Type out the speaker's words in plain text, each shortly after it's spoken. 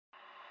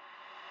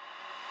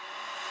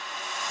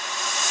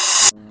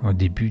Au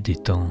début des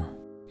temps,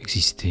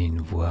 existait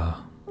une voix,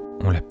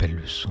 on l'appelle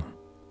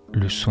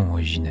le son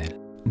originel.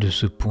 De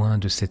ce point,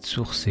 de cette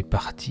source est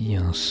parti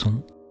un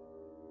son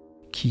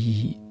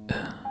qui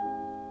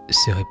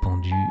s'est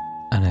répandu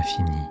à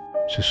l'infini.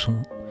 Ce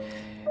son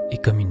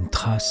est comme une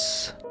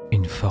trace,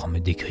 une forme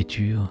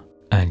d'écriture,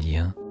 un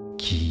lien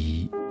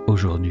qui,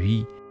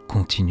 aujourd'hui,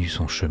 continue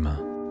son chemin.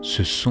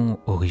 Ce son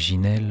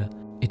originel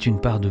est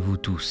une part de vous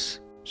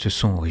tous. Ce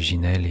son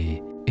originel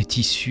est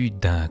issu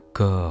d'un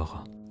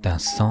corps, d'un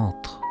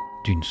centre,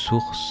 d'une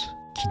source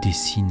qui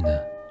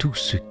dessine tout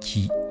ce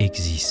qui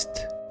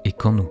existe. Et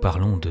quand nous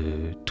parlons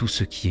de tout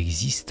ce qui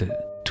existe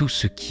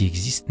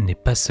n'est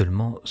pas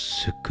seulement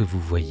ce que vous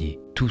voyez.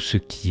 Tout ce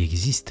qui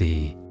existe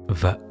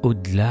va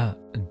au-delà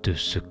de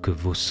ce que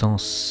vos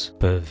sens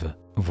peuvent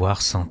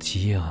voir,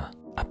 sentir,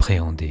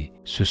 appréhender.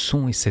 Ce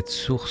son et cette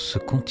source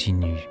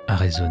continuent à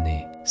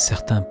résonner.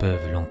 Certains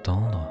peuvent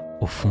l'entendre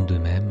au fond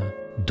d'eux-mêmes,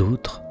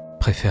 d'autres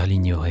préfèrent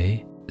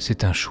l'ignorer.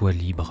 C'est un choix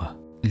libre.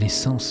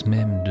 L'essence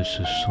même de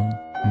ce son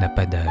n'a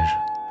pas d'âge.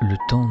 Le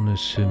temps ne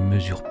se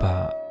mesure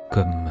pas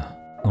comme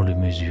on le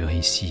mesure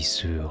ici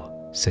sur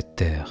cette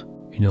terre.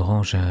 Une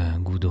orange a un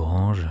goût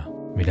d'orange,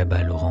 mais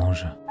là-bas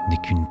l'orange n'est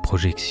qu'une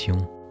projection,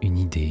 une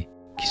idée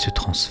qui se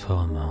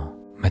transforme en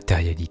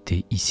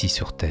matérialité ici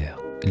sur terre.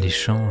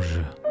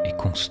 L'échange est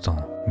constant,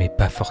 mais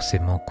pas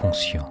forcément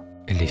conscient.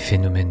 Les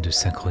phénomènes de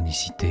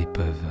synchronicité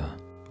peuvent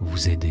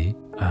vous aider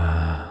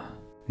à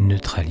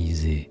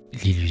neutraliser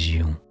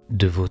l'illusion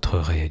de votre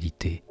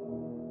réalité.